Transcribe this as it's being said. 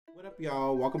What up,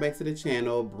 y'all? Welcome back to the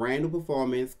channel. Brand new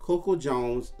performance, Coco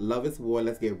Jones, Love is War.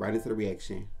 Let's get right into the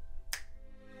reaction.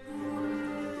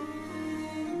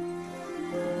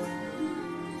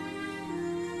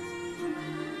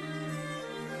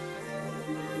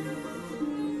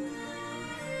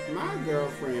 My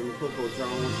girlfriend, Coco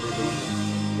Jones,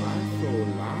 why so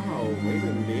loud? Wait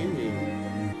a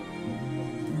minute.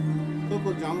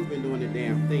 Coco Jones been doing the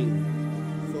damn thing.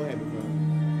 So happy for her.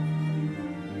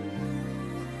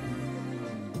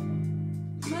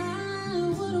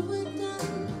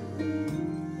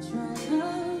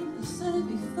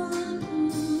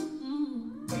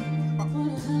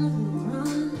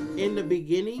 In the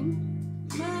beginning,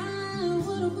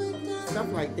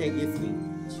 stuff like that gets me.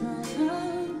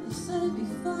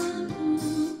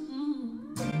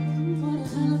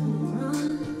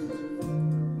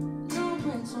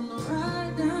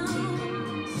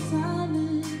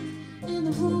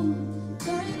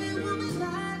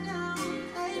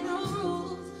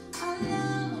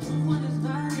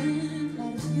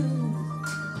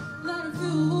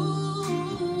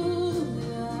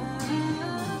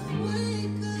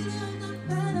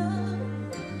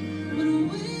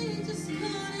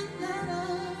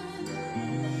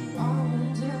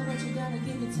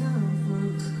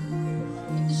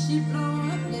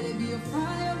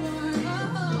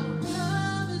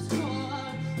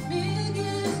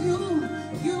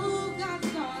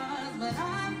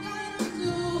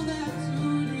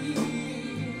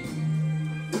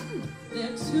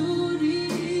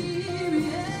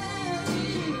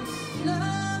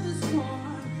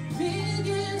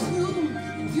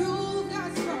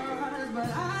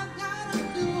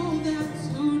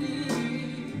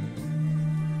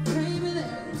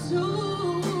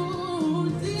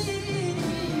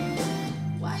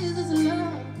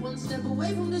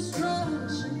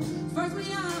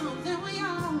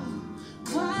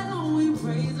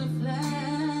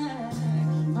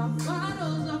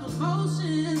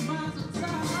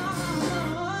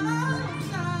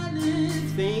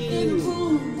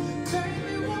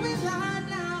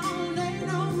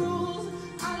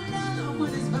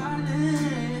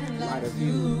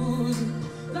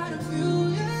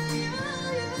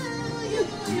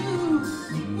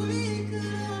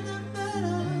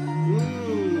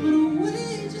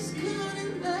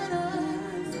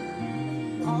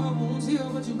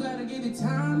 But you gotta give it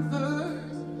time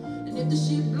first. And if the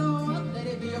shit blow up, let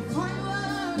it be a firework.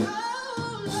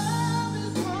 Oh, love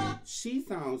is war. She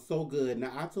sounds so good.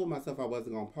 Now I told myself I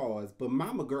wasn't gonna pause, but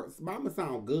Mama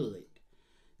sound good.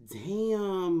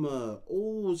 Damn.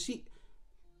 Oh, she.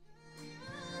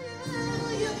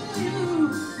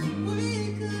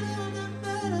 We could have done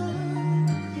better,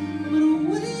 but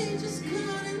we just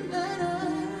couldn't let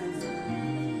us.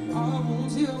 I won't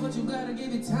tell, but you gotta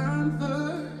give it time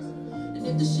first. And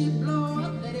if the shit blow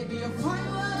up, let it be a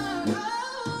firework.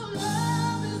 Oh,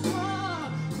 love is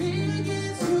war, me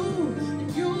against you,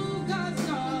 and you got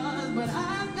scars, but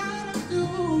I've got them too,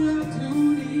 love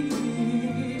too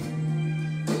deep.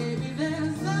 Baby,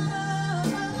 there's love.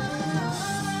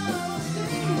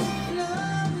 See,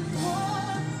 love is war,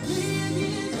 me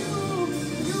against you,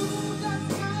 you got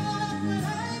scars, but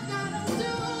I've got them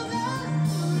too, love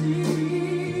too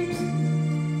deep.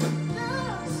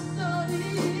 Love so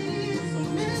deep.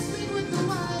 Miss me with the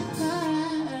white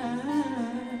flag.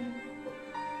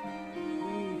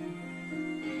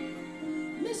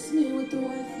 Miss me with the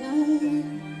white flag.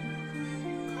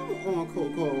 Come on,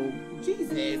 Coco.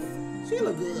 Jesus. She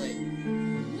look good.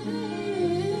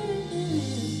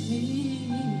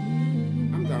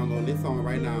 I'm downloading this song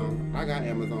right now. I got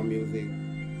Amazon Music.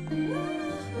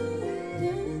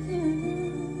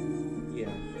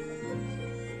 Yeah.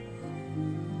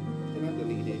 Did I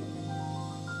delete it?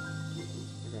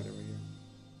 I got it right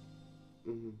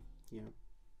here. Yeah.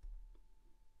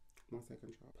 1 second,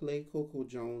 y'all. Play Coco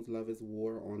Jones' Love is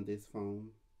War on this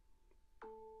phone.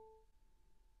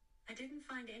 I didn't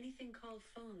find anything called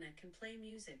phone that can play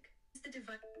music. It's the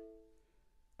device.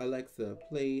 Alexa,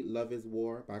 play Love is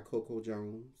War by Coco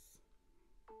Jones.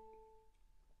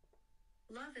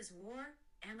 Love is War,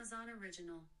 Amazon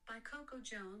Original, by Coco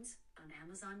Jones, on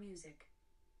Amazon Music.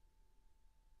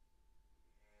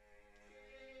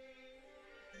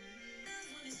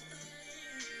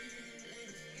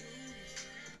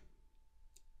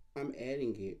 I'm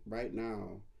adding it right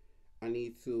now. I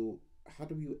need to, how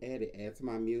do you add it? Add to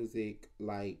my music,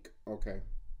 like, okay.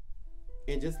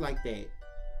 And just like that.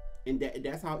 And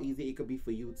that's how easy it could be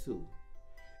for you too.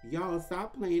 Y'all,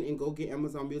 stop playing and go get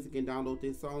Amazon Music and download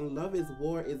this song. Love is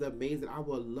War is amazing. I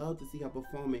would love to see her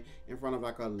performing in front of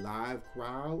like a live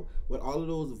crowd with all of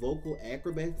those vocal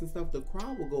acrobats and stuff. The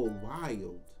crowd will go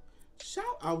wild.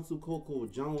 Shout out to Coco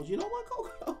Jones. You know what,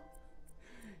 Coco?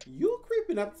 You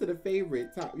creeping up to the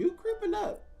favorite top. You creeping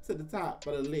up to the top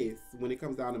of the list when it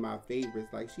comes down to my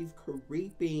favorites. Like, she's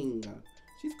creeping.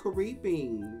 She's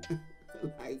creeping.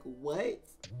 Like, what?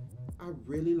 I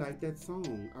really like that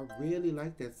song. I really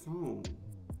like that song.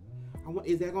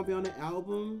 Is that gonna be on the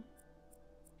album?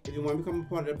 If you want to become a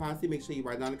part of the posse, make sure you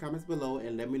write down in the comments below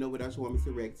and let me know what else you want me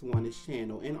to react to on this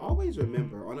channel. And always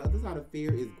remember, on the other side of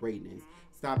fear is greatness.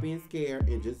 Stop being scared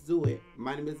and just do it.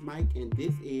 My name is Mike, and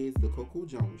this is the Coco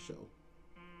Jones Show.